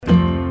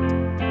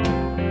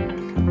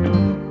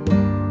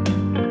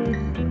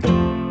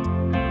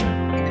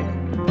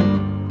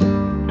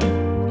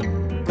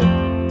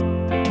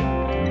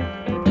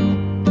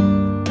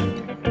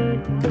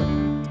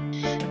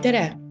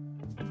Tere!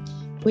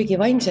 Kuigi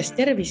vaimsest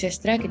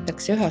tervisest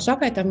räägitakse üha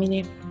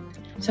sagedamini,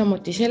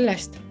 samuti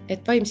sellest, et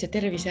vaimse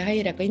tervise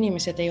häirega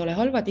inimesed ei ole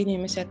halvad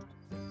inimesed,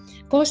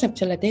 koosneb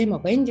selle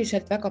teemaga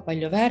endiselt väga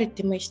palju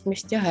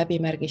vääritimõistmist ja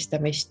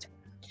häbimärgistamist.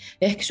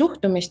 Ehk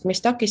suhtumist,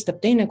 mis takistab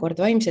teinekord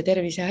vaimse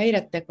tervise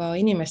häiretega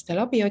inimestel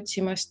abi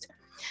otsimast,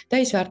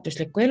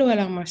 täisväärtuslikku elu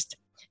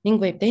elamast ning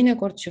võib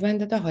teinekord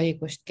süvendada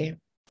haigustki.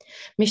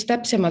 Mis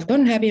täpsemalt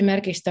on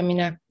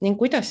häbimärgistamine ning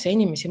kuidas see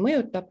inimesi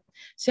mõjutab,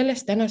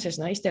 sellest tänases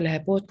Naistelehe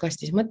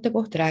podcastis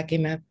Mõttekoht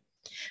räägime.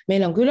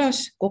 Meil on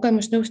külas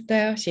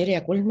kogemusnõustaja Sirje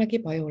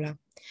Kuldmägi-Pajula.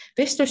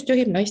 Vestlust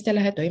juhib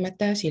Naistelehe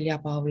toimetaja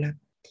Silja Paavle.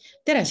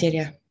 Tere,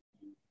 Sirje!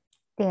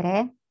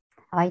 Tere!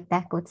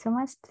 Aitäh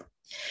kutsumast!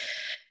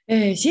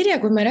 Sirje,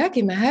 kui me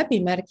räägime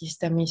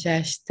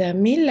häbimärgistamisest,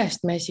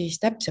 millest me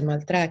siis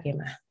täpsemalt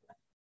räägime?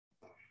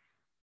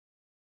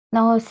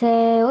 No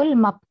see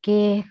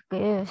hõlmabki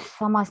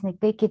samas neid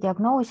kõiki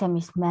diagnoose,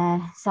 mis me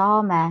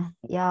saame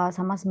ja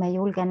samas me ei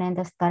julge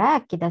nendest ka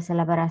rääkida,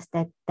 sellepärast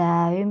et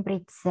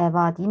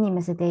ümbritsevad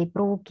inimesed ei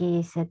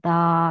pruugi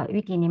seda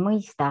üdini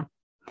mõista.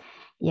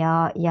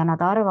 Ja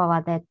nad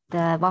arvavad, et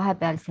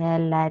vahepeal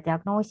selle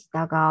diagnoosi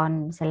taga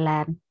on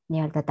selle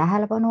nii-öelda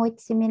tähelepanu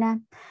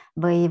otsimine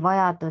või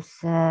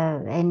vajadus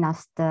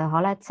ennast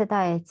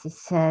haletseda, et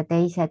siis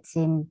teised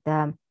sind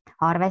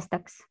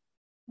arvestaks,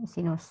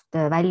 sinust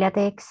välja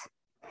teeks,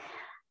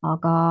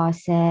 aga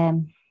see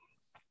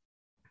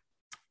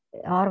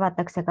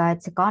arvatakse ka,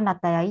 et see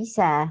kannataja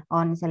ise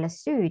on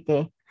selles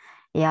süüdi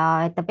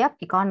ja et ta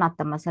peabki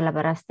kannatama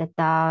sellepärast, et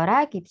ta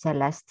räägib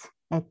sellest,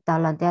 et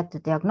tal on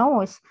teatud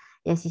diagnoos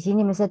ja siis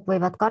inimesed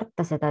võivad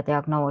karta seda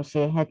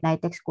diagnoosi, et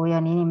näiteks kui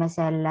on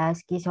inimesel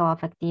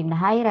skisoafektiivne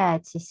häire,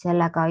 et siis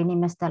sellega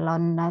inimestel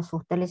on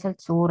suhteliselt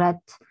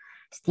suured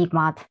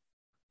stigmad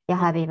ja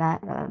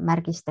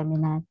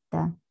häbimärgistamine, et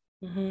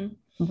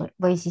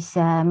või siis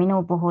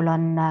minu puhul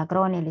on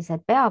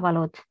kroonilised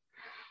peavalud,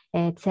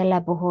 et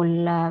selle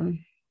puhul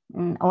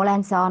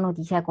olen saanud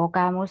ise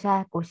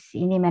kogemuse, kus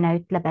inimene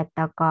ütleb, et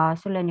aga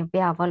sul on ju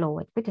peavalu,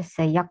 et kuidas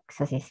sa ei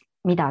jaksa siis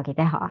midagi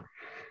teha.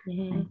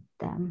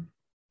 Et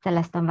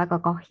sellest on väga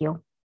kahju.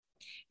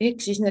 Ehk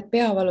siis need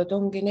peavalud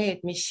ongi need,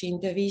 mis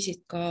sind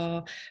viisid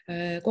ka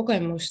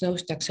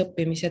kogemusnõustajaks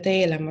õppimise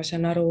teele. Ma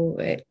saan aru,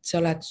 et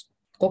sa oled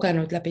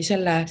kogenud läbi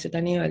seda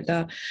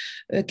nii-öelda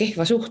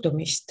kehva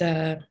suhtumist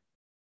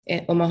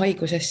oma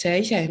haigusesse ja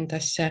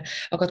iseendasse,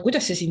 aga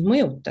kuidas see sind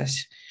mõjutas?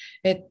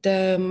 Et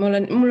mul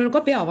on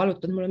ka pea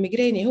valutanud, mul on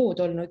migreenihood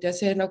olnud ja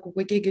see nagu,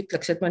 kui keegi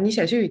ütleks, et ma olen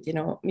ise süüdi,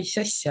 no mis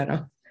asja, no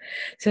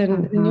see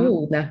on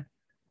õudne.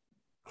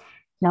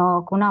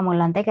 No kuna mul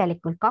on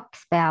tegelikult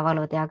 2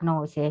 peavalu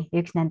diagnoosi,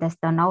 üks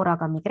nendest on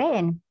auraga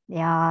migreen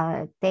ja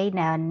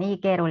teine on nii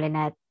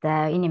keeruline, et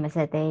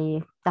inimesed ei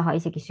taha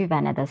isegi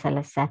süveneda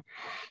sellesse,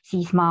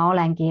 siis ma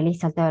olengi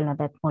lihtsalt öelnud,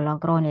 et mul on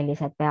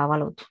kroonilised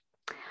peavalud.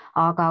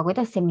 Aga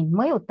kuidas see mind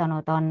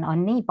mõjutanud on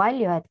nii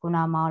palju, et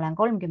kuna ma olen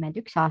 31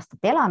 aastat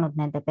elanud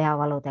nende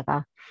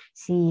peavaludega,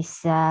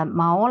 siis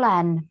ma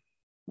olen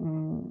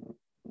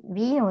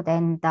viinud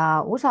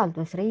enda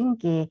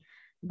usaldusringi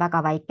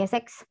väga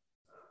väikeseks,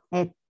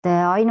 et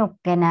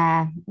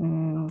ainukene,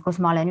 kus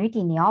ma olen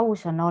üdini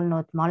aus, on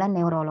olnud, ma olen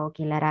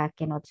neuroloogile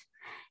rääkinud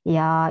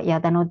ja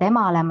tänu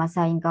temale ma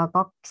sain ka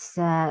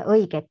 2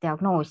 õiget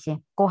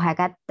diagnoosi kohe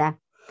kätte,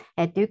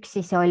 et üks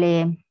siis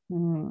oli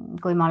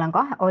kui ma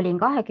olin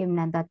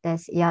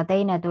 20-ndates ja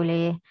teine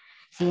tuli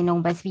siin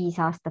umbes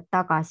 5 aastat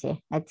tagasi,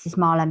 et siis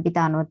ma olen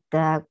pidanud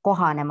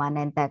kohanema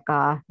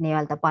nendega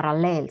nii-öelda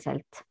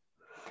paralleelselt.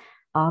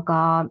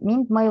 Aga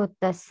mind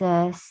mõjutas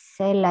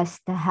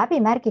sellest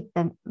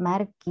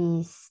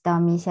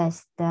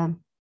häbimärgistamisest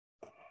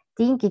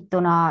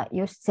tingituna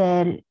just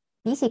see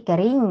pisike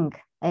ring,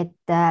 et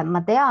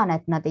ma tean,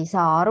 et nad ei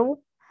saa aru,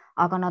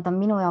 aga nad on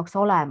minu jaoks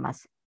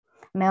olemas.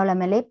 Me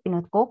oleme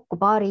leppinud kokku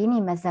paari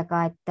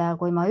inimesega, et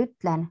kui ma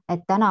ütlen,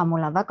 et täna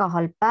mul on väga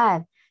halb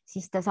päev,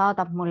 siis ta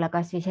saadab mulle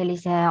kas või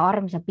sellise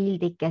armsa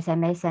pildikese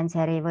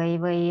Messengeri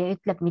või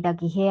ütleb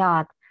midagi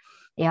head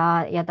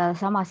ja ta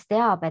samas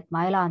teab, et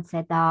ma elan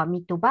seda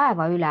mitu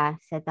päeva üle,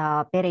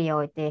 seda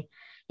perioodi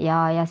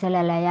ja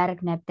sellele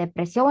järgneb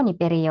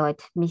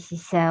depressiooniperiood, mis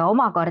siis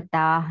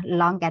omakorda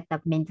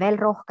langetab mind veel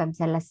rohkem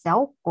sellesse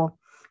auku,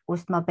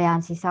 kust ma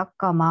pean siis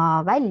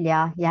hakkama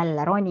välja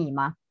jälle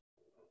ronima.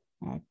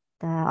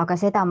 Aga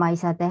seda ma ei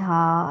saa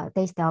teha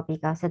teiste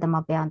abiga, seda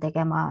ma pean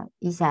tegema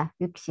ise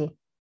üksi.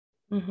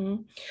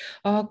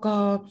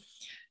 Aga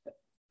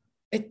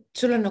et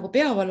sul on nagu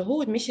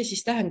peavaluhood, mis see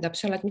siis tähendab?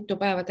 Sa oled mitu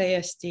päeva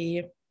täiesti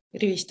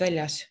rivist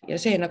väljas ja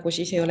see nagu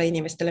siis ei ole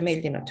inimestele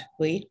meeldinud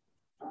või?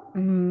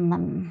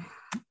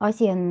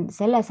 Asi on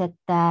selles,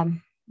 et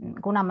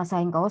kuna ma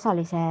sain ka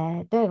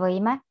osalise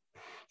töövõime,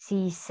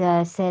 siis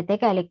see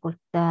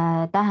tegelikult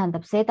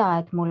tähendab seda,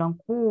 et mul on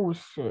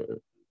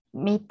 6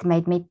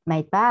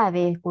 mitmeid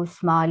päevi, kus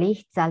ma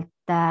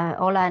lihtsalt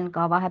olen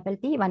ka vahepeal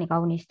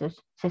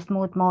diivanikaunistus, sest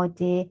muud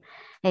moodi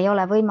ei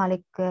ole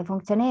võimalik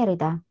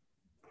funktsioneerida.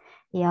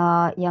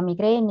 Ja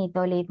migreenid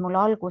olid mul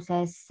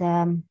alguses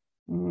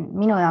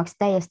minu jaoks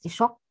täiesti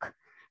šokk,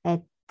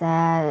 et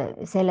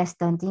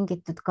sellest on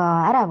tingitud ka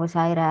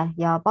ärevushäire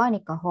ja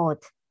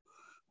paanikahood,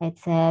 et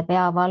see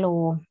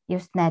peavalu,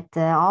 just need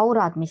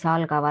aurad, mis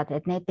algavad,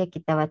 et need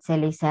tekitavad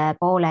sellise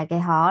poole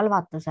keha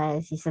halvatuse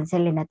ja siis on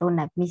selline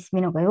tunne, et mis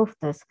minuga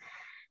juhtus.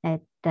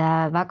 Et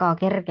väga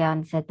kerge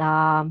on seda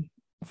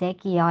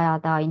segi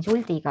ajada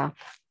insuldiga.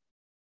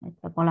 Et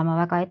peab olema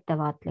väga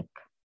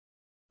ettevaatlik.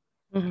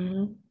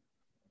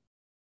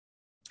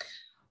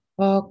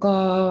 Aga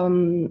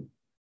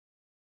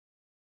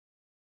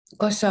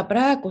kas sa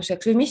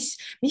praeguseks või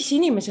mis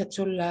inimesed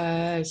sulle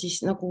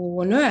siis nagu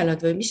on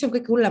öelnud või mis on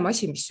kõige hullem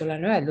asi, mis sulle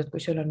on öeldud, kui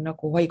sul on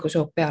nagu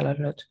haigushoog peal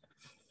olnud?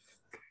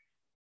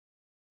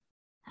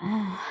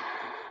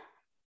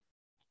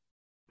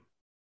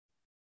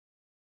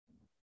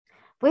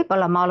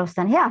 Võib-olla ma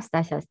alustan heast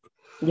asjast,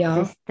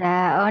 sest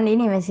on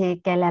inimesi,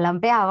 kellel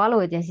on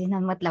peavalud ja siis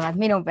nad mõtlevad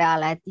minu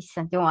peale, et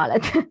issand jumal,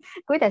 et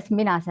kuidas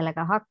mina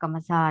sellega hakkama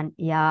saan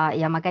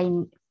ja ma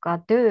käin ka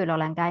tööl,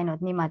 olen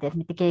käinud niimoodi, et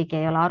mitte keegi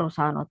ei ole aru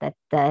saanud,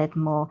 et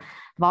mu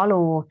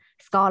valu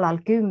skaalal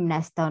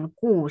 10 on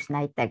 6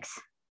 näiteks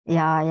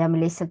ja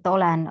ma lihtsalt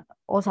olen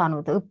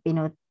osanud,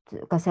 õppinud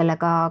ka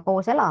sellega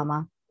koos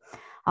elama.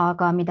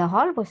 Aga mida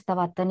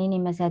halvustavat on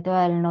inimesed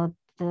öelnud,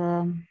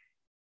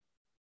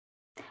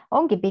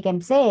 ongi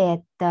pigem see,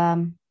 et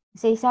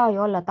see ei saa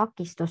ju olla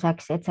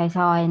takistuseks, et sa ei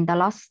saa enda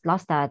last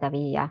lasteaeda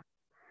viia.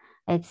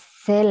 Et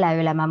selle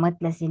üle ma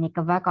mõtlesin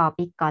ikka väga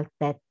pikalt,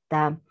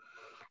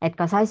 et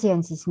kas asi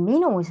on siis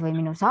minus või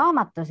minu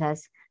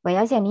saamatuses või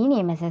asi on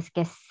inimeses,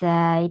 kes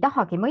ei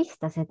tahagi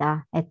mõista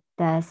seda, et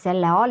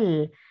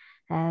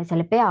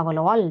selle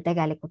peavalu all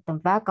tegelikult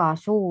on väga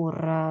suur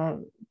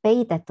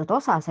peidetud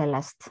osa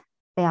sellest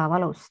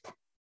peavalust.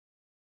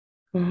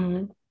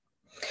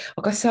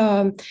 Aga kas sa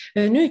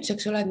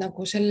nüüdseks oled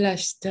nagu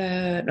sellest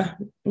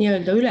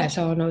nii-öelda üle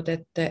saanud,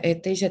 et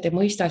teised ei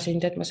mõista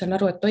sind, et ma saan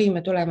aru, et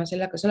toime tulema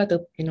sellega sa oled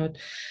õppinud,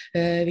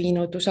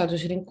 viinud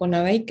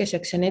usaldusringkonna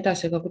väikeseks ja nii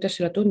edasi, aga kuidas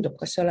sulle tundub,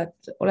 kas sa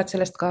oled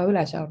sellest ka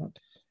üle saanud?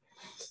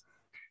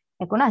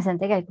 Ja kuna see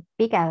on tegelikult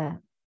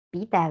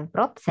pidev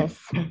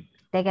protsess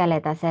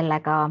tegeleda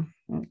sellega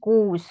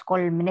 6,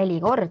 3, 4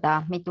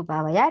 korda, mitu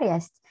päeva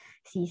järjest,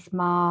 siis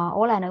ma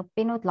olen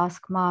õppinud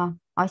laskma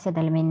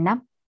asjadel minna.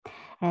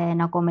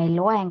 Nagu meil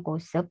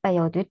loengus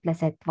õppejõud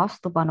ütles, et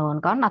vastupanu on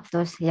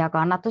kannatus ja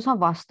kannatus on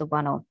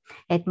vastupanu,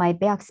 et ma ei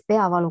peaks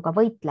peavaluga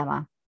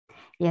võitlema.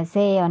 Ja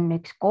see on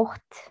üks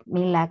koht,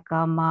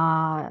 millega ma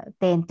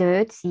teen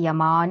tööd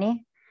siiamaani,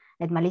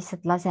 et ma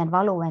lihtsalt lasen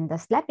valu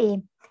endast läbi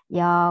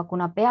ja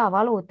kuna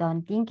peavalud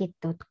on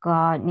tingitud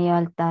ka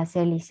nii-öelda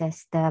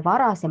sellisest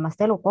varasemast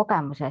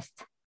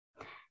elukogemusest,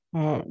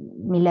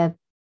 mille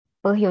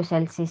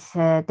põhjusel siis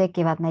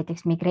tekivad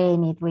näiteks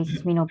migreenid või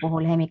siis minu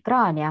puhul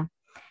hemikraania,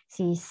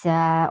 siis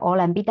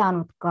olen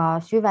pidanud ka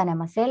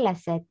süvenema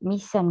sellesse, et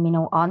mis on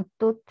minu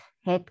antud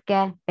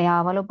hetke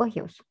peavalu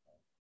põhjus.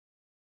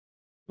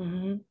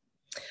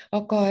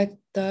 Aga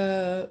et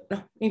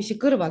niiviisi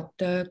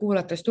kõrvalt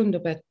kuulates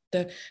tundub, et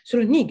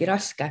sul on niigi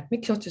raske.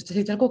 Miks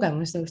otsustasid veel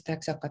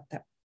kogemusnõustajaks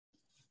hakata?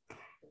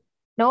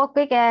 No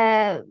kõige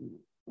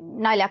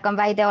naljakam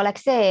väide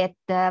oleks see,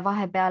 et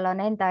vahepeal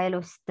on enda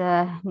elust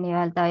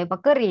nii-öelda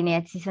juba kõrini,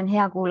 et siis on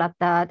hea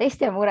kuulata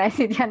teiste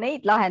muresid ja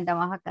neid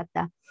lahendama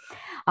hakata.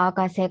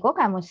 Aga see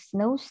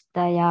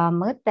kogemusnõustaja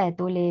mõte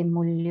tuli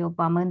mul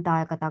juba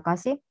mõnda aega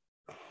tagasi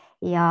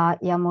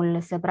ja mul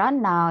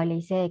sõbranna oli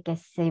see,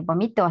 kes juba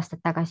mitu aastat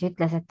tagasi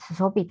ütles, et sa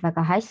sobid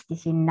väga hästi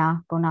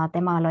sinna, kuna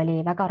temal oli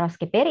väga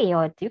raske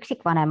periood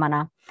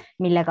üksikvanemana,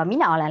 millega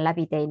mina olen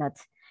läbi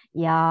teinud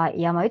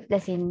ja ma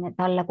ütlesin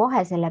talle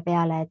kohe selle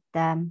peale,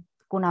 et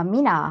kuna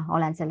mina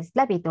olen sellest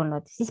läbi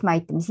tulnud, siis me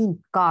aitame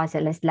sind ka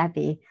sellest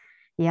läbi.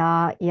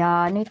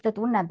 Ja nüüd ta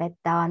tunneb, et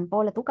ta on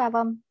poole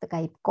tugevam, ta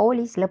käib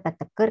koolis,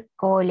 lõpetab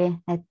kõrgkooli,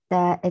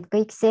 et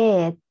kõik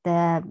see, et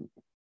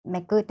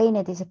me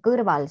teineteise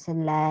kõrval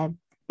selle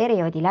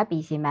perioodi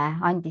läbisime,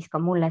 andis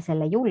ka mulle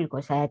selle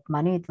julguse, et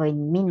ma nüüd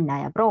võin minna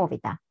ja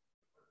proovida.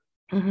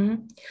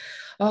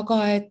 Aga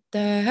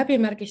et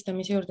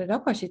häbimärgistamise juurde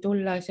tagasi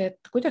tulles,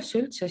 et kuidas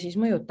see üldse siis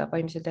mõjutab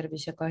vaimse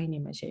tervisega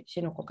inimesi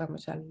sinu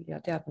kogemusel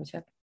ja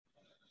teadmisel?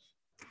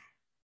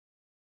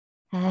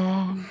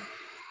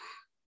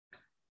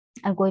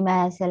 Kui me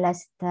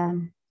sellest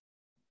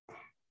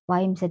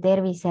vaimse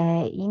tervise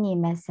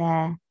inimese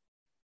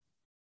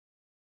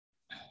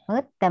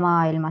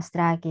mõttemaailmast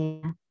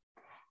räägime,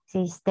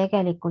 siis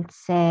tegelikult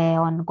see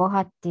on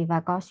kohati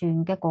väga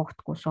sünge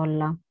koht, kus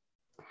olla.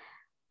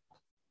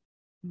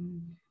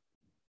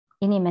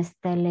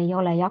 Inimestel ei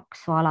ole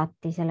jaksu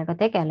alati sellega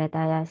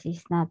tegeleda ja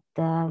siis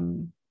nad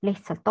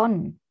lihtsalt on.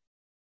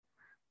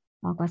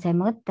 Aga see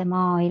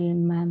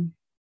mõttemaailm,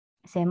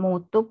 see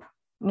muutub.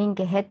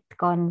 Mingi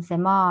hetk on see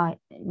maa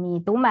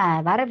nii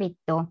tume,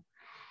 värvitu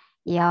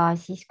ja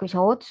siis, kui sa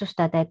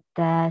otsustad,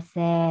 et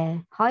see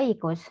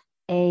haigus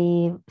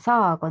ei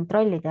saa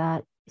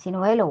kontrollida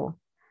sinu elu,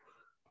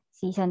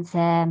 siis on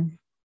see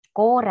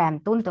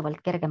koorem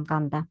tunduvalt kergem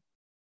kanda.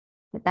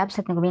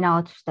 Täpselt nagu mina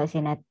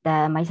otsustasin, et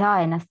ma ei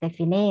saa ennast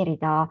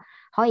defineerida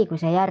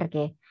haiguse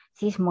järgi,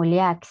 siis mul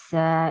jääks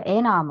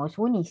enamus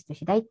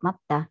unistusi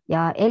täitmata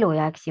ja elu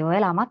jääks ju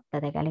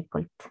elamata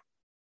tegelikult.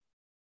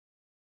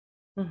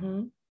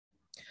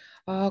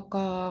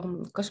 Aga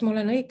kas ma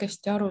olen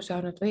õigesti aru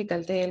saanud või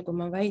õigel teel, kui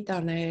ma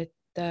väidan,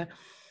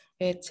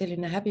 et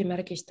selline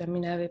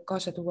häbimärgistamine võib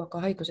kaasa tuua ka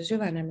haiguse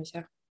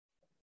süvenemise?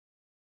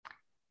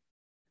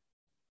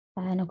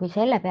 No kui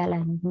selle peale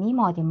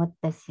niimoodi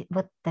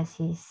võtta,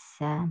 siis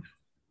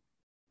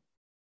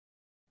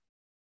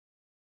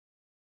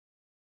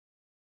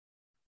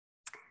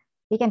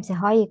pigem see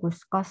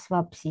haigus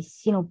kasvab siis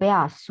sinu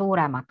peas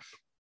suuremaks,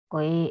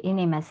 kui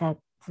inimesed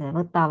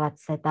võtavad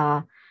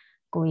seda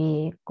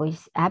kui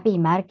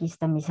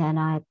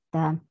häbimärgistamisena,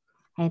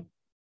 et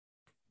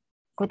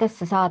kuidas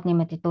sa saad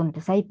niimoodi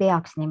tunda, sa ei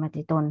peaks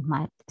niimoodi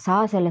tundma, et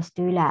saa sellest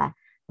üle,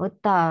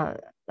 võta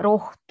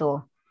rohtu,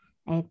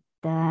 et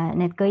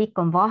need kõik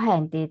on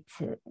vahendid,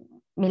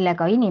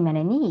 millega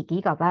inimene niigi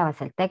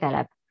igapäevaselt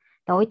tegeleb.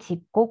 Ta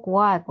otsib kogu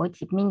aeg,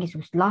 otsib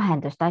mingisugust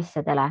lahendust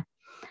asjadele,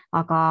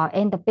 aga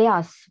enda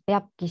peas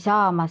peabki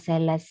saama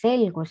selle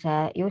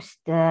selguse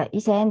just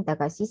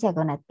iseendaga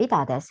sisekõnet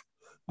pidades,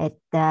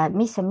 et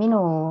mis on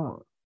minu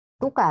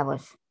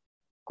tugevus,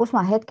 kus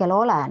ma hetkel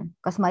olen,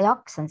 kas ma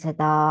jaksan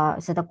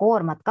seda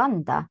koormat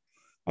kanda.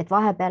 Et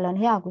vahepeal on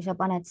hea, kui sa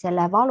paned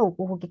selle valu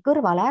kuhugi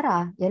kõrvale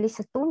ära ja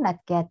lihtsalt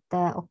tunnedki, et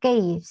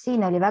okei,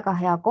 siin oli väga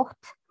hea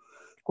koht,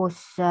 kus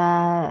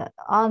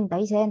anda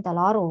iseendale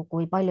aru,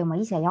 kui palju ma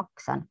ise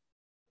jaksan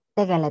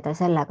tegeleda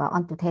sellega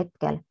antud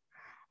hetkel.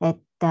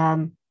 Et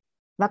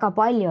väga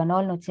palju on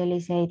olnud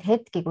selliseid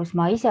hetki, kus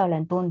ma ise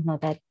olen tundnud,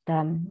 et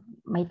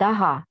ma ei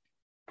taha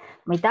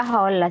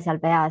olla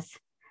seal peas,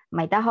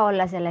 ma ei taha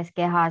olla selles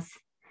kehas,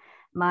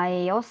 ma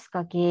ei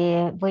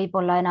oskagi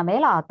võib-olla enam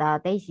elada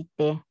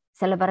teisiti,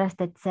 sellepärast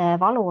et see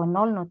valu on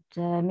olnud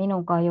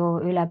minuga ju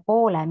üle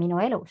poole minu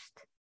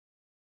elust.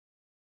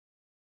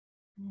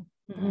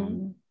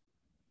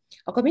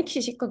 Aga miks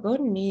siis ikkagi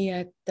on nii,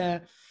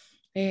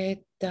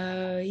 et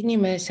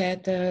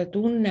inimesed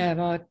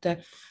tunnevad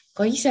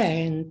ka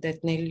iseend,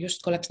 et neil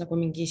just oleks nagu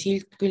mingi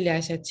silt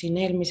küljes, et siin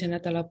eelmise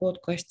nädala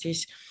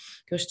podcastis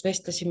just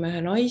vestlesime ühe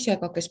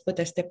naisega, kes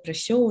põdes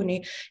depressiooni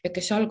ja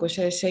kes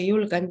alguses ei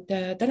julgenud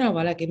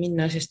tänavalegi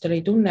minna, sest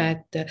oli tunne,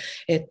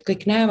 et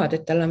kõik näevad,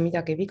 et tal on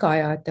midagi viga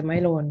ja et tema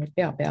elu on nüüd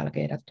pea peale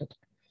keeratud.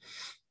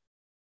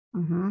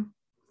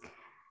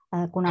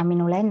 Kuna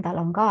minul endal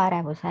on ka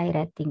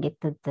ärevushäired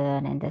tingitud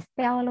nendest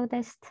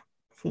peavaludest,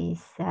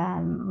 siis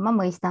ma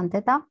mõistan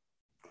teda.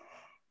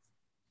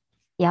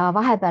 Ja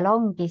vahepeal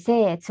ongi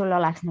see, et sul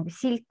oleks nagu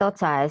silt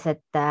otsa ees,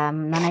 et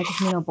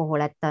näiteks minu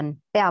puhul, et on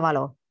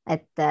peavalu,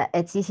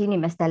 et siis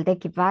inimestel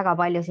tekib väga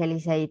palju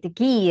selliseid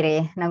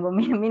kiiri nagu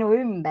minu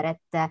ümber,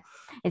 et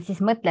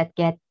siis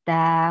mõtledki, et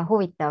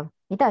huvitav,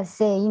 mida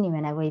see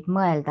inimene võib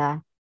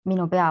mõelda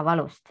minu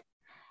peavalust,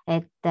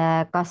 et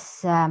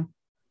kas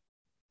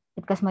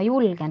ma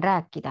julgen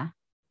rääkida.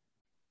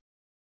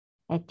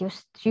 Et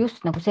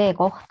just nagu see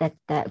koht,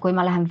 et kui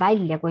ma lähen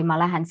välja, kui ma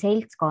lähen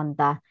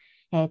seltskonda,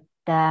 et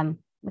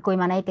kui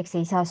ma näiteks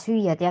ei saa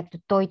süüa teatud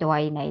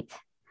toiduaineid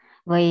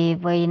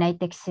või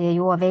näiteks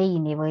juua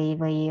veini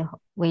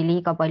või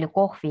liiga palju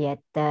kohvi,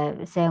 et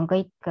see on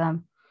kõik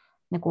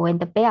nagu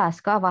enda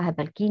peas ka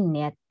vahepeal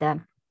kinni,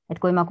 et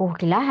kui ma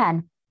kuhugi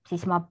lähen,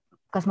 siis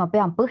kas ma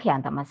pean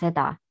põhjendama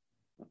seda,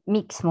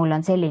 miks mul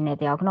on selline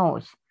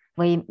diagnoos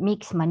või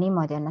miks ma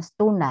niimoodi ennast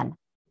tunnen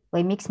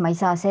või miks ma ei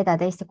saa seda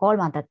teist ja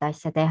kolmandat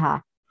asja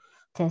teha,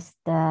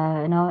 sest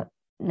no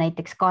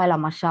näiteks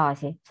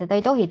kaelamassaaži, seda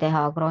ei tohi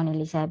teha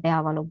kroonilise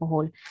peavalu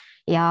puhul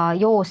ja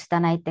joosta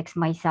näiteks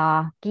ma ei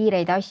saa,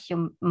 kiireid asju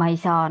ma ei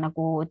saa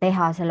nagu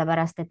teha,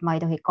 sellepärast et ma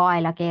ei tohi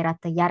kaela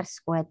keerata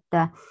järsku, et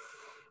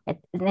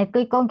need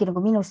kõik ongi nagu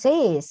minu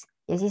sees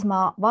ja siis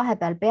ma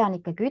vahepeal pean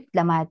ikkagi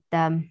ütlema, et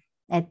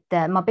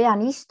ma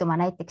pean istuma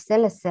näiteks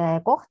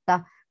sellesse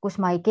kohta, kus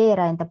ma ei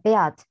keera enda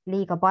pead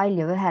liiga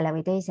palju ühele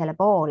või teisele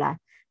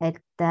poole, et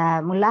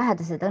mul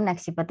lähedased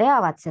õnneks juba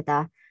teavad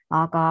seda,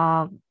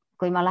 aga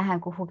kui ma lähen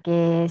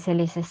kuhugi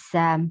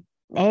sellisesse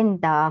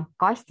enda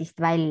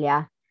kastist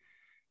välja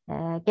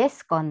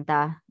keskkonda,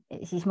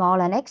 siis ma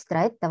olen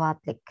ekstra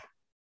ettevaatlik,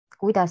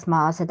 kuidas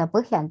ma seda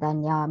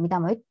põhjendan ja mida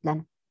ma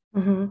ütlen.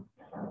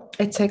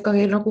 Et sa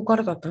ikkagi nagu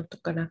kardad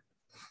natukene?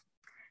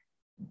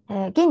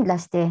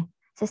 Kindlasti,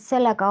 sest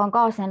sellega on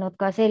kaasnenud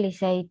ka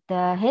selliseid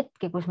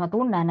hetki, kus ma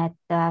tunnen,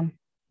 et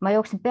ma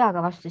jooksen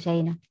peaga vastu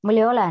seina, mul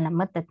ei ole enam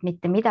mõtet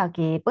mitte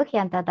midagi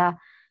põhjendada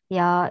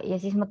ja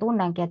siis ma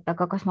tunnengi, et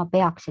aga kas ma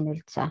peaksin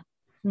üldse,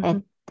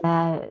 et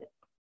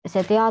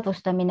see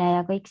teadvustamine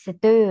ja kõik see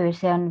töö,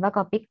 see on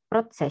väga pikk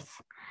protsess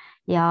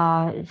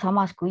ja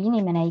samas, kui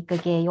inimene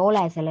ikkagi ei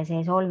ole selle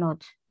sees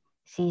olnud,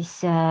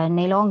 siis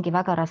neil ongi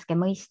väga raske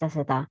mõista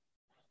seda,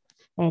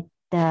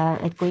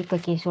 et kui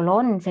ikkagi sul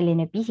on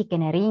selline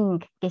pisikene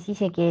ring, kes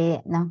isegi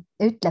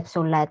ütleb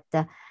sulle, et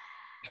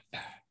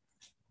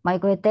ma ei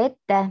kujuta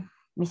ette,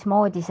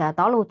 mismoodi sa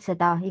talud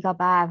seda iga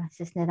päev,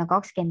 sest need on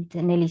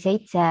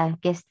 24/7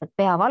 kestvad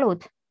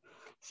peavalud,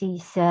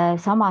 siis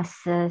samas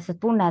sa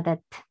tunned,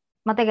 et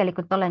ma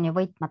tegelikult olen ju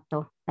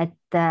võitmatu,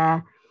 et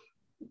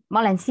ma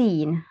olen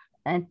siin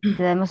et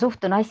ma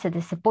suhtun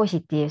asjadesse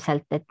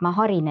positiivselt, et ma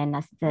harin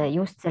ennast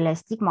just selle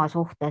stigma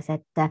suhtes,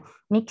 et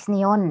miks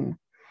nii on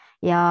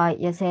ja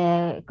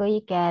see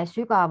kõige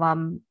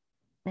sügavam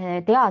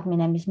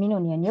teadmine, mis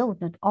minuni on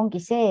jõudnud, ongi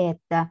see,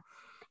 et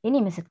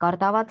inimesed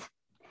kardavad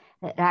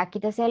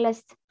rääkida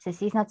sellest, sest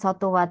siis nad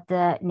satuvad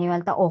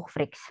nii-öelda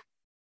ohvriks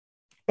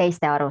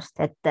teiste arust,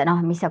 et noh,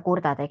 mis sa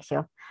kurdad, eks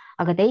ju.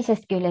 Aga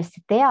teisest küljest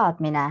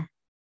teadmine,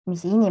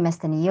 mis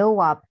inimesteni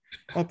jõuab,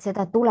 et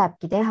seda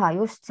tulebki teha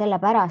just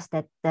sellepärast,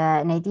 et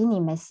neid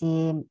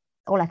inimesi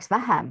oleks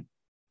vähem,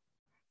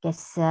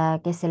 kes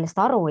sellest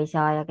aru ei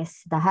saa ja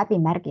kes seda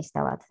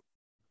häbimärgistavad.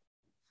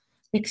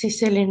 Ehk siis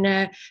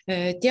selline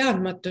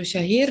teadmatus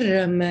ja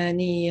hirm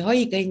nii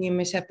haige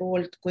inimese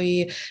poolt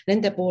kui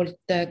nende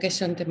poolt,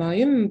 kes on tema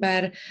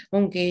ümber,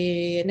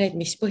 ongi need,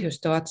 mis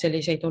põhjustavad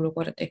selliseid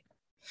olukordi.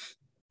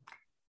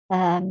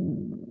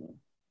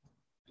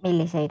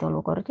 Milliseid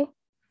olukordi?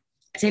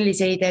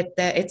 Selliseid,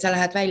 et sa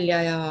lähed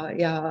välja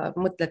ja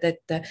mõtled,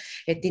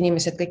 et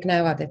inimesed kõik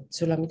näevad, et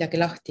sul on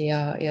midagi lahti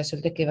ja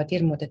sul tekivad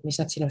hirmud, et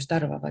mis nad sinust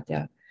arvavad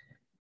ja.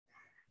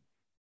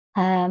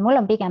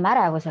 Mul on pigem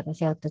ärevusega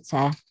seotud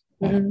see,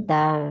 et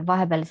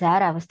vahepeal see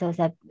ärevus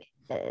tõuseb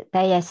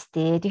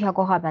täiesti tühja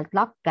koha pealt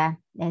lakke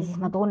ja siis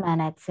ma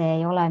tunnen, et see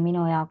ei ole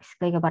minu jaoks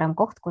kõige parem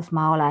koht, kus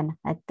ma olen,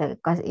 et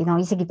kas, no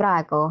isegi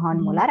praegu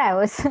on mul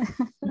ärevus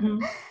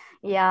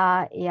ja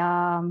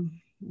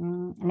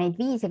neid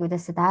viise,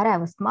 kuidas seda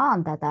ärevust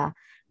maandada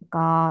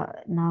ka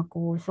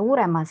nagu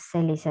suuremas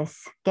sellises,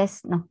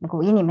 kes noh, nagu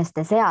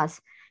inimeste seas,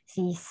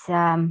 siis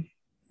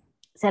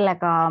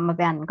sellega ma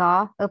pean ka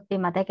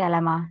õppima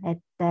tegelema,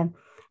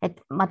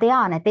 et ma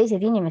tean, et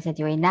teised inimesed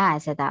ju ei näe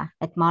seda,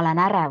 et ma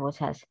olen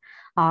ärevuses,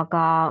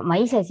 aga ma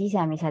ise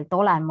sisemiselt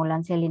olen, mul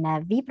on selline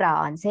vibra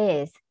on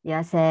sees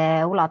ja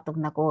see ulatub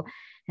nagu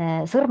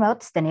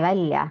sõrmeotsteni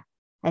välja,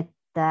 et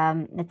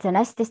see on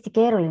hästi-hästi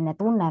keeruline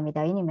tunne,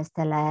 mida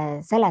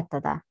inimestele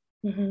seletada.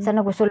 See on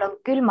nagu sul on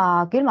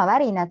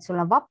külmavärinad, sul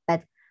on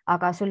vapped,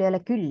 aga sul ei ole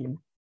külm.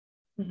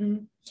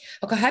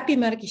 Aga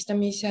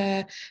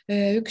häbimärgistamise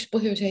üks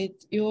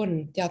põhjuseid ju on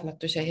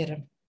teadmatus ja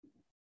hirm.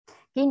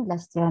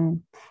 Kindlasti on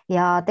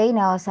ja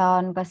teine osa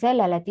on ka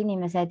sellel, et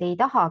inimesed ei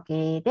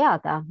tahagi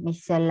teada,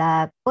 mis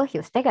selle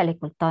põhjus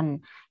tegelikult on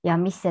ja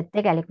mis see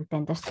tegelikult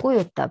endast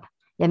kujutab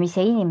ja mis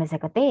see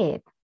inimesega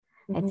teeb.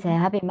 Et see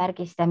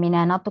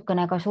häbimärgistamine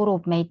natukene ka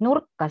surub meid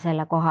nurka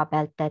selle koha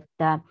pealt,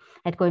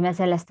 et kui me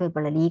sellest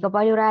võib-olla liiga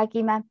palju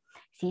räägime,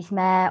 siis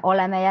me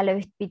oleme jälle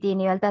ühtpidi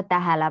nii-öelda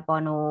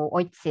tähelepanu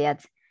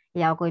otsijad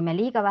ja kui me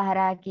liiga vähe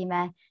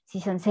räägime,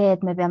 siis on see,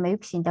 et me peame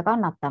üksinda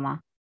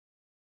kannatama.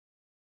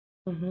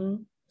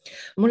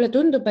 Mulle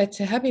tundub, et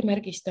see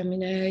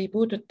häbimärgistamine ei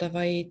puuduta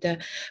vaid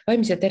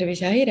vaimse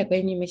tervise häirega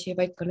inimesi,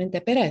 vaid ka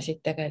nende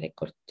peresid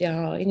tegelikult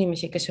ja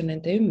inimesi, kes on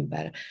nende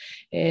ümber.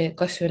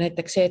 Kas või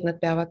näiteks see, et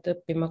nad peavad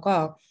õppima ka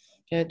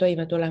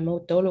toime tulema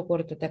uute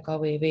olukordadega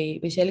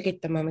või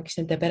selgitama, miks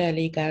nende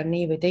pereliige on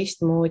nii või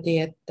teistmoodi,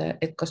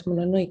 et kas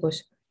mul on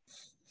õigus?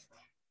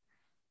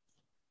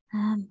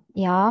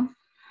 Jaa.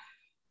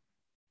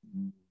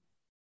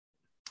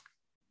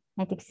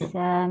 Näiteks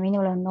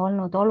minul on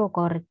olnud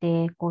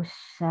olukordi, kus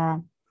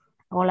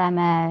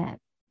oleme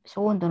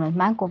suundunud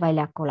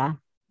mänguväljakule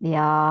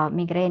ja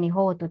migreeni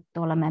hoodut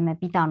oleme me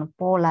pidanud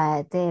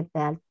poole tee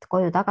pealt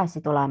koju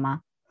tagasi tulema.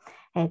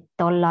 Et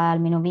tol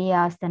ajal minu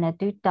 5-aastane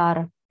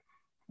tütar,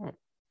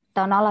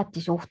 ta on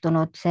alati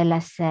suhtunud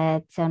sellesse,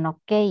 et see on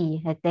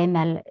okei, et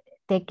emmel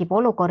tekib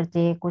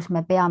olukordi, kus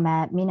me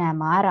peame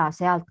minema ära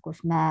sealt,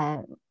 kus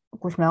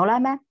me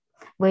oleme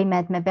või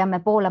et me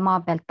peame poole maa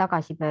pealt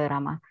tagasi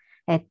pöörama.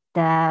 Et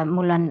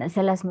mul on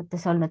selles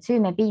mõttes olnud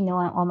süümepiinu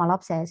oma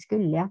lapse ees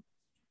küll, jah.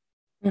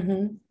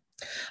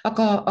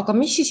 Aga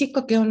mis siis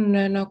ikkagi on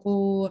nagu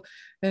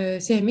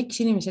see,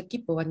 miks inimesed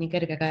kipuvad nii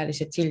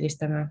kergekäeliselt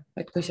sildistama,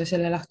 et kui sa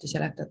selle lahti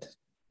seletad,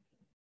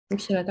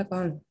 mis selle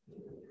taga on?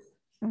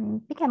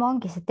 Pigem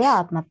ongi see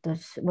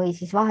teadmatus või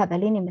siis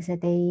vahepeal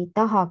inimesed ei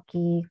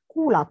tahagi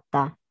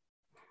kuulata,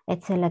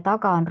 et selle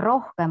taga on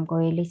rohkem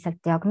kui lihtsalt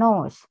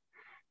diagnoos,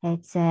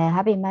 et see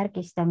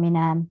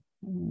häbimärgistamine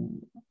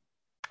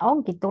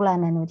ongi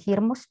tulenenud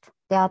hirmust,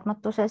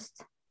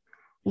 teadmatusest,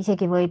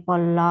 isegi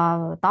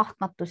võib-olla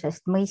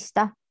tahtmatusest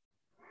mõista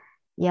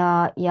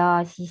ja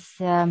siis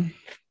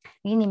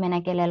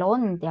inimene, kellel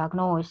on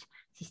diagnoos,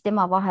 siis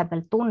tema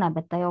vahepeal tunneb,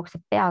 et ta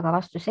jookseb peaga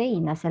vastu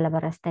seina,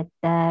 sellepärast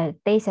et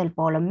teisel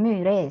pool on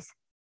müür ees,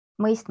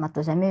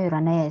 mõistmatuse müür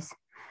on ees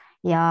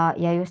ja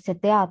just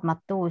see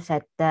teadmatus,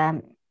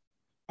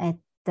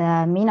 et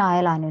mina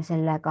elan ju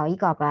sellega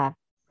iga päev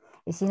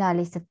ja sina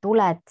lihtsalt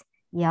tuled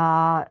ja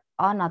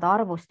annad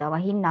arvustava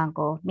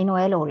hinnangu minu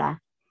elule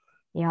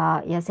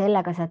ja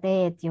sellega sa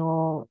teed ju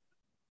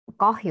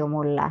kahju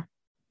mulle,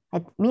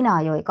 et mina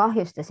ju ei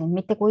kahjusta sind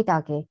mitte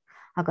kuidagi,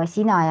 aga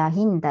sina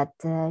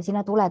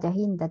tuled ja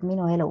hindad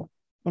minu elu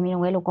ja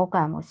minu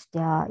elukogemust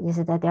ja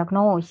seda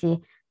diagnoosi,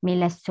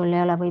 millest sul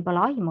ei ole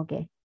võib-olla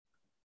aimugi.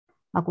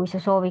 Aga kui sa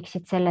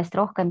sooviksid sellest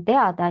rohkem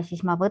teada,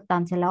 siis ma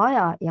võtan selle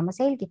aja ja ma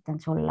selgitan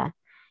sulle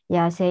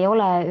ja see ei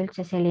ole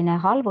üldse selline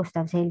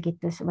halvustav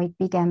selgitus, vaid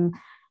pigem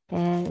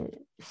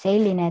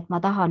selline, et ma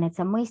tahan, et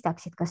sa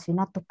mõistaksid kas või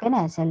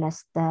natukene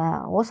sellest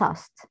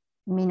osast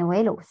minu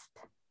elust.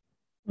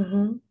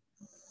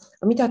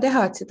 Mida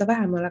teha, et seda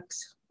vähem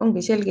oleks?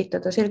 Ongi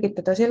selgitada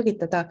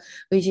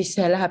või siis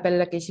see läheb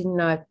jällegi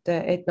sinna,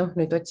 et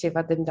nüüd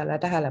otsivad endale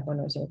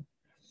tähelepanu siin.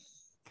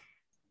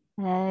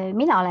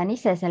 Mina olen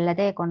ise selle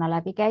teekonna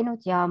läbi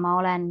käinud ja ma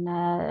olen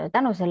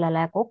tänu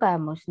sellele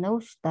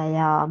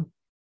kogemusnõustaja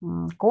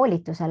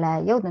koolitusele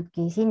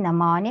jõudnudki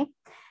sinnamaani,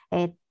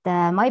 et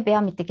ma ei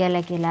pea mitte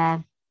kellelegi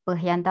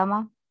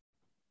põhjendama,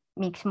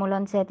 miks mul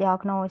on see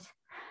diagnoos.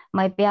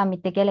 Ma ei pea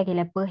mitte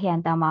kellelegi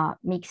põhjendama,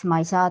 miks ma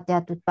ei saa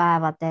teatud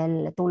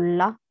päevadel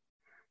tulla,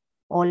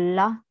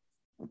 olla,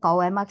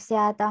 kauemaks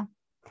jääda.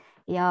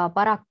 Ja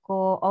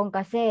paraku on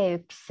ka see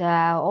üks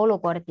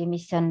olukordi,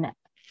 mis on,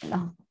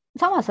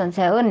 samas on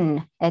see õnn,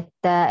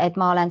 et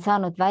ma olen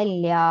saanud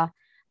välja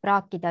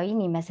praakida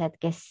inimesed,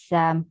 kes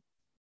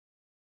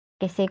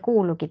ei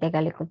kuulugi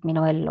tegelikult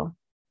minu ellu.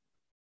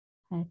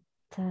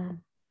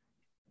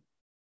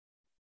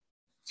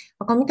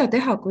 Aga mida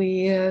teha,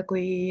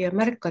 kui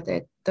märkad,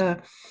 et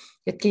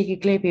keegi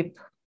kleebib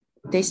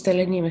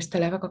teistele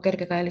inimestele väga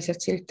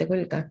kergekäeliselt silte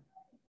külge?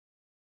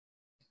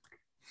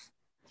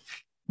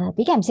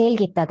 Pigem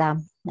selgitada.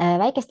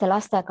 Väikeste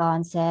lastega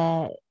on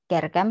see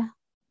kergem,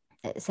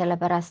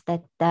 sellepärast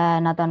et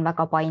nad on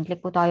väga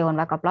paindlikud, aju on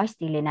väga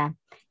plastiline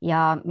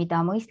ja mida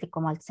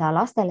mõistlikumalt sa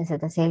lastele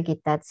seda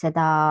selgitad,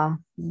 seda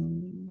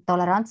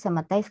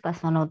tolerantsemad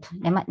täiskasvanud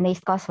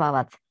neist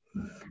kasvavad.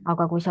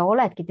 Aga kui sa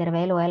oledki terve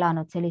elu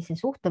elanud sellise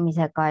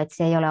suhtumisega, et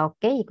see ei ole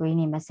okei, kui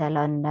inimesel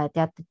on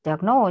teatud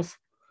diagnoos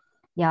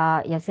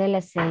ja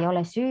sellesse ei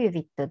ole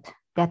süüvitud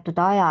teatud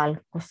ajal,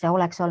 kus see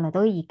oleks olnud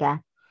õige,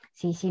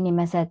 siis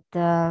inimesed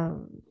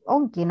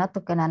ongi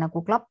natukene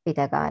nagu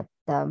klappidega,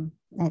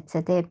 et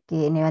see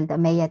teebki nii-öelda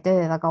meie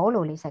töö väga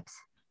oluliseks,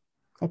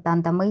 et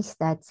anda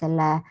mõista, et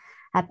selle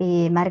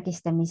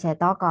häbimärgistamise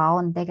taga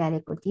on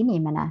tegelikult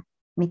inimene,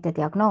 mitte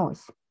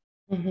diagnoos.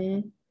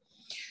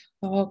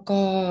 Aga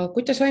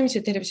kuidas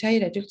vaimse tervise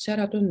häireid üldse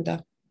ära tunda?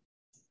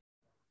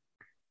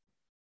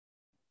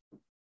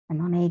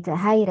 No neid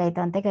häireid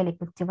on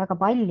tegelikult ju väga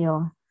palju.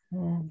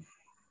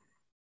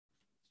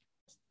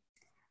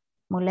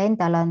 Mul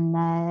endal on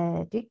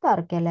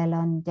tütar, kellel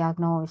on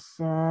diagnoos,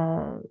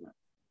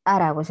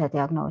 ärevuse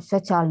diagnoos,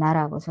 sotsiaalne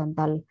ärevus on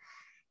tal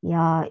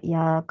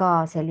ja ka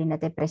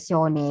selline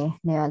depressiooni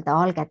nii-öelda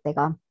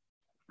algetega.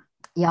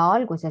 Ja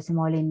alguses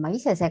ma olin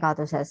ise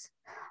segaduses,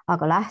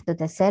 aga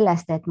lähtudes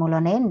sellest, et mul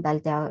on endal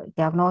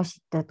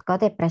diagnoositud ka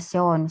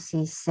depressioon,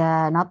 siis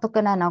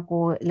natukene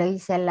nagu lõi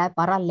selle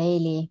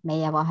paralleeli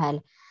meie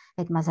vahel,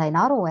 et ma sain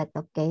aru, et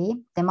okei,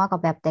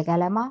 temaga peab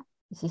tegelema,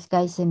 siis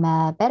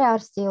käisime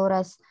perearsti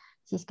juures,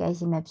 siis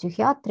käisime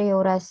psühhiaatri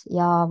juures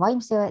ja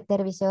vaimse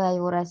tervise õe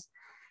juures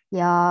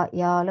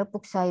ja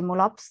lõpuks sai mu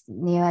laps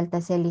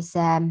nii-öelda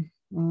sellise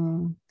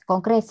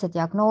konkreetse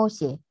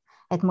diagnoosi,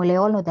 et mul ei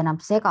olnud enam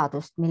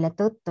segadust, mille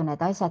tõttu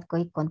need asjad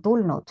kõik on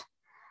tulnud.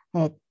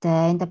 Et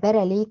enda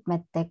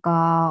pereliikmetega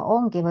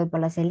ongi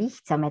võib-olla see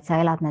lihtsam, et sa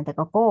elad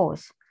nendega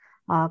koos,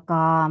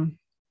 aga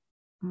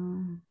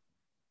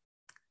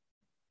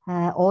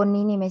on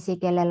inimesi,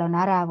 kellel on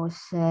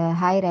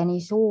ärevushäire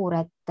nii suur,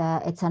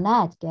 et sa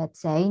näedki, et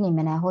see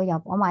inimene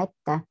hoiab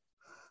omaette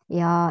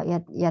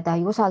ja ta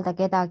ei usalda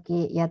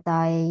kedagi ja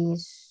ta ei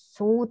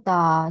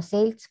suuda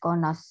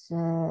seltskonnas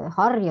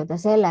harjuda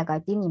sellega,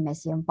 et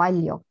inimesi on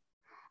palju,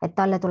 et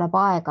talle tuleb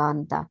aega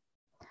anda.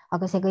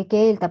 Aga see kõik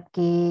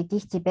eeldabki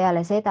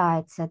tihtipeale seda,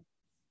 et sa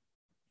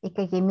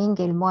ikkagi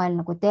mingil moel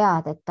nagu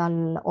tead, et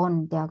tal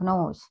on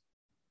diagnoos.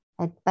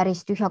 Et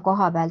päris tühja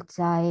koha pealt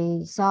sa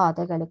ei saa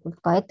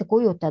tegelikult ka ette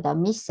kujutada,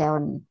 mis see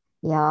on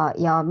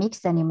ja miks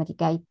ta niimoodi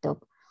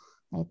käitub.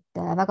 Et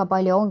väga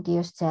palju ongi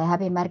just see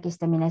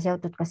häbimärgistamine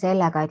seotud ka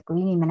sellega, et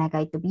kui inimene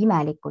käitub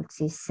imelikult,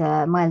 siis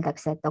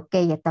mõeldakse, et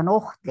okei, et ta on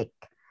ohtlik.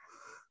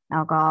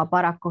 Aga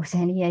paraku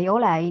see nii ei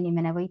ole,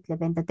 inimene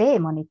võitleb enda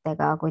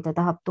teemonitega, kui ta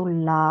tahab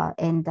tulla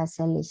enda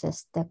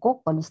sellisest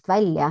kookonist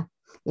välja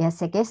ja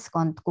see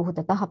keskkond, kuhu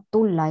ta tahab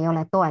tulla, ei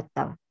ole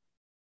toetav.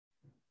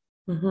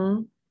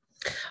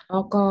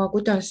 Aga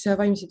kuidas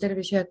vaimse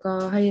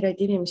tervisega häireid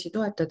inimesi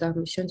toetada,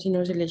 mis on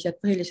sinu sellised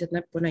põhilised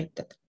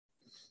näpunäited?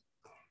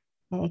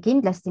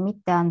 Kindlasti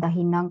mitte anda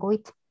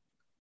hinnanguid,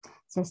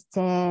 sest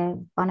see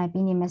paneb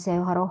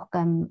inimese üha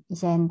rohkem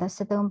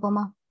iseendasse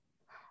tõmbuma,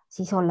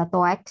 siis olla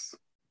toeks,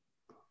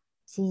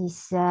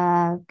 siis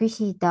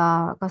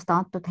küsida, kas ta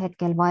antud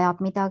hetkel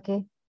vajab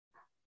midagi,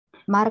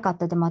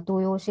 märgata tema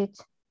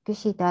tujusid,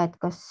 küsida, et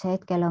kas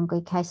hetkel on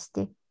kõik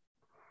hästi.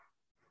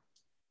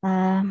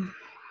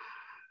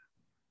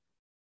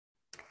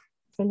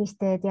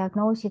 Selliste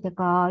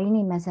diagnoosidega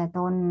inimesed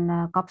on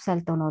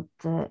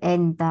kapseldunud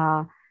enda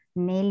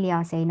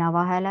 4 seina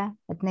vahele,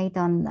 et neid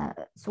on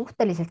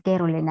suhteliselt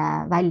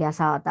keeruline välja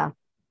saada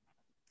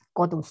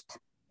kodust.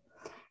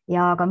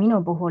 Ja ka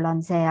minu puhul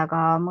on see,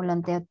 aga mul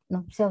on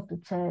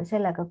seotud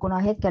sellega, kuna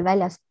hetkel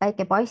väljas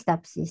päike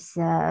paistab, siis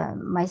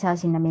ma ei saa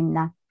sinna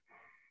minna.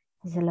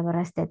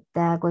 Sellepärast,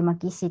 et kui ma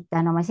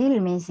kissitan oma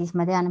silmi, siis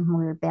ma tean, et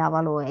mul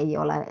peavalu ei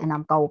ole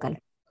enam kaugel.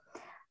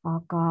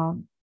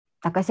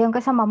 aga see on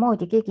ka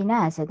samamoodi, keegi ei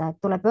näe seda, et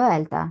tuleb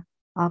öelda,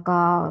 aga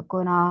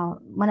kuna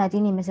mõned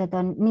inimesed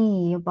on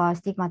nii juba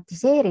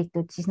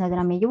stigmatiseeritud, siis nad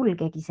enam ei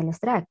julgegi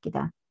sellest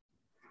rääkida.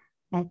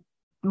 Et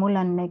mul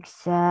on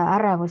üks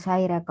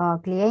ärevushäirega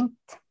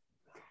klient,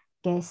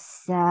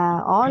 kes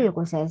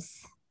alguses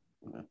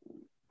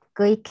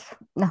kõik,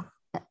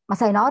 ma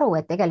sain aru,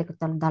 et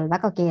tegelikult on tal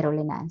väga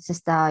keeruline,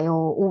 sest ta ju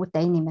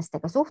uute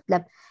inimestega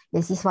suhtleb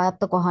ja siis vajab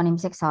ta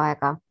kohanemiseks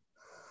aega.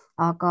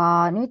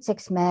 Aga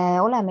nüüdseks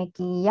me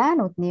olemegi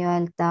jäänud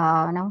nii-öelda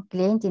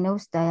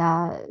kliendinõustaja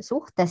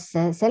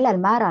suhtesse sellel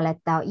määral,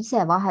 et ta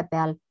ise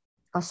vahepeal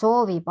ka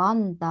soovib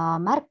anda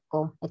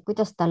märku, et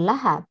kuidas tal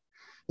läheb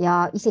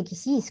ja isegi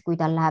siis, kui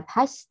tal läheb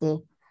hästi,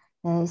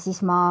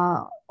 siis ma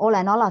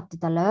olen alati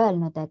talle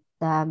öelnud,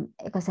 et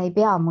ega sa ei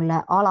pea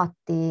mulle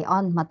alati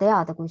andma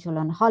teada, kui sul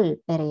on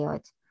halb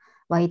periood,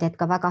 vaid et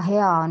ka väga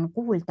hea on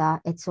kuulda,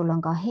 et sul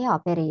on ka hea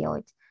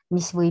periood,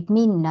 mis võib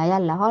minna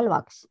jälle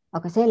halvaks,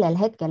 aga sellel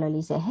hetkel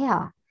oli see hea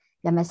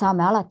ja me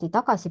saame alati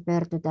tagasi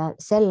pöörduda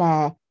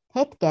selle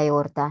hetke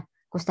juurde,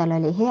 kus tal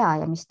oli hea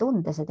ja mis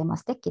tunde see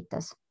temast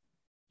tekitas.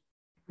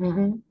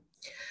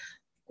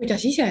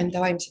 Kuidas iseenda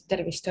vaimset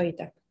tervist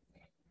hoida?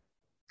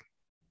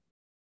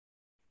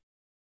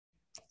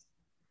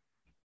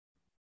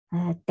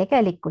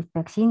 Tegelikult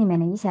peaks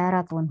inimene ise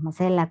ära tundma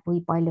selle,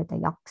 kui palju ta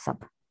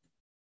jaksab.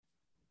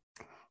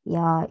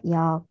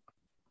 Ja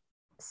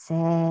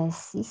see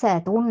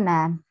sisetunne,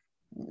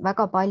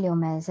 väga palju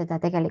me seda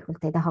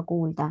tegelikult ei taha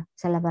kuulda,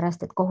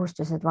 sellepärast et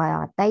kohustused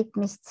vajavad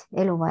täitmist,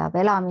 elu vajab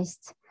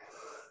elamist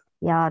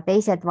ja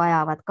teised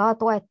vajavad ka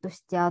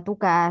toetust ja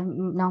tuge.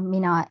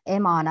 Mina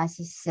emana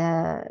siis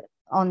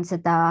on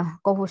seda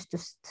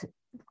kohustust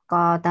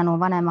ka tänu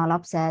vanema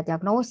lapse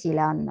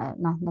diagnoosile on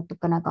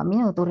natukene ka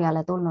minu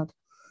turjale tulnud,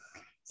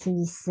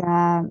 siis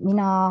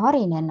mina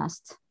harin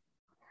ennast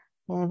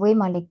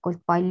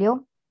võimalikult palju,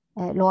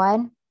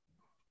 loen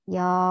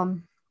ja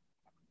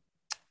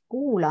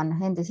kuulan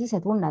enda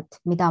sisetunnet,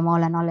 mida ma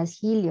olen alles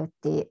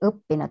hiljuti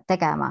õppinud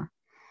tegema,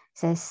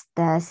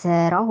 sest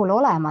see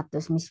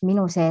rahulolematus, mis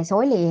minu sees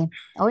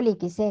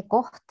oligi see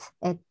koht,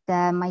 et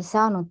ma ei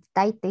saanud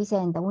täita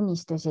iseenda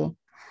unistusi,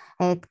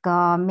 et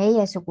ka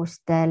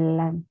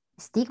meiesugustel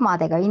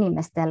stigmadega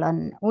inimestel on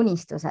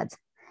unistused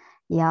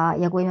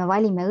ja kui me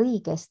valime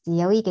õigesti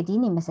ja õiged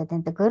inimesed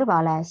enda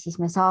kõrvale, siis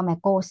me saame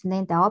koos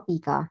nende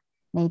abiga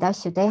neid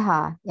asju teha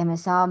ja me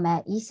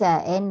saame ise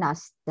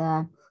ennast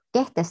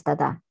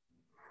kehtestada.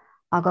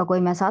 Aga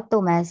kui me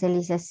satume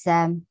sellisesse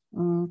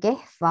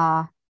kehva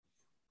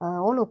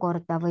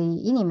olukorda või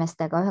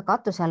inimestega ühe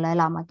katuse alla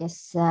elama,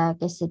 kes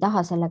ei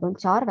taha sellega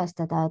üldse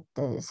arvestada,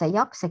 et sa ei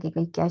jaksagi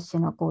kõiki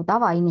asju nagu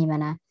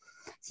tavainimene,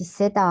 siis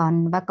seda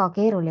on väga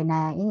keeruline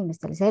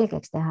inimestele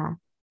selgeks teha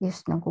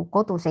just nagu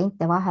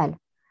koduseinte vahel,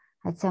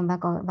 et see on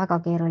väga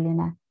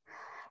keeruline.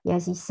 Ja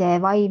siis see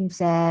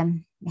vaimse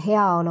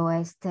heaolu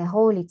eest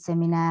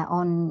hoolitsemine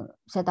on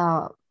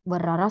seda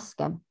võrra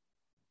raskem.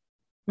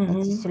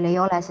 Et siis sul ei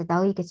ole seda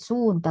õiget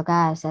suunda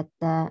käes,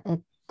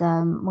 et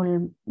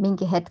mul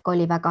mingi hetk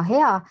oli väga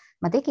hea,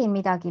 ma tegin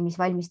midagi, mis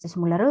valmistas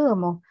mulle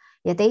rõõmu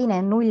ja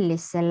teine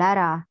nullis selle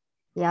ära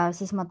ja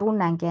siis ma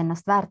tunnengi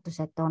ennast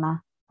väärtusetuna.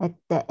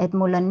 Et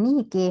mul on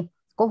niigi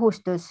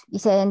kohustus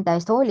iseenda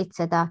eest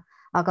hoolitseda,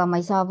 aga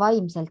ma ei saa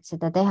vaimselt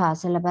seda teha,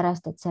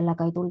 sellepärast et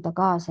sellega ei tulda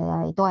kaasa ja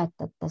ei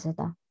toetata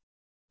seda.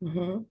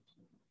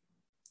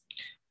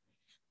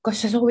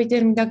 Kas sa soovid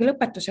veel midagi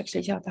lõpetuseks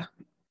lisada?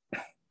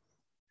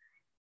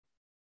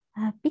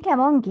 Pigem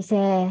ongi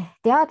see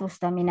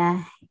teadvustamine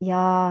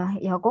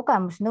ja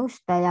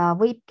kogemusnõustaja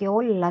võibki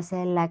olla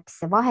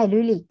selleks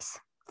vahelüliks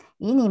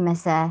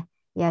inimese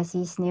ja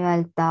siis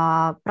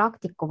nii-öelda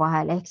praktiku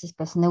vahel, ehk siis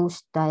kas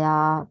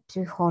nõustaja,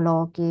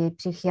 psühholoogi,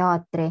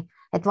 psühhiaatri,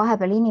 et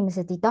vahepeal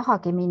inimesed ei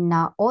tahagi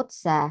minna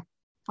otse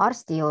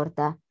arsti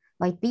juurde,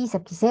 vaid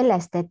piisabki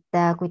sellest,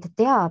 et kui ta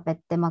teab,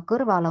 et tema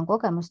kõrval on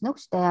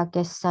kogemusnõustaja,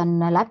 kes on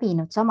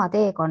läbinud sama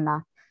teekonna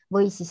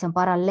või siis on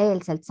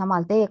paralleelselt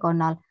samal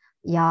teekonnal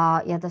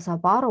ja ta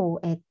saab aru,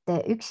 et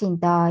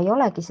üksinda ei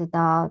olegi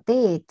seda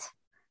teed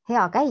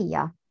hea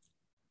käia.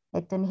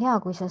 Et on hea,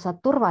 kui sa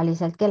saad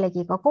turvaliselt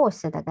kellegiga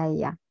koos seda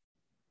käia.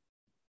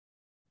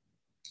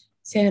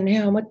 See on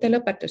hea mõte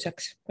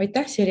lõpetuseks.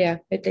 Aitäh, Sirje,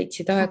 et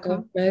leidsid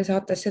aega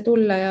saatesse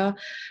tulla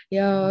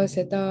ja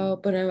seda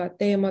põnevat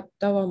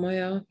teemat avama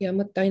ja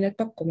mõtteainet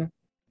pakkuma.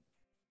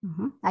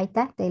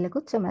 Aitäh teile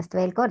kutsumast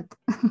veel kord.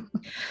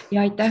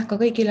 Ja aitäh ka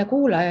kõigile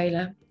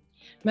kuulajaile.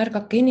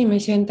 Märgake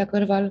inimesi enda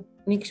kõrval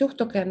ning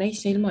suhtuge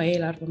neisse ilma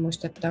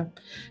eelarvamusteta.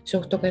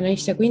 Suhtuge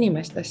neisse kui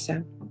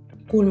inimestesse.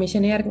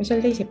 Kuulmiseni järgmisel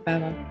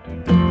teisipäeval.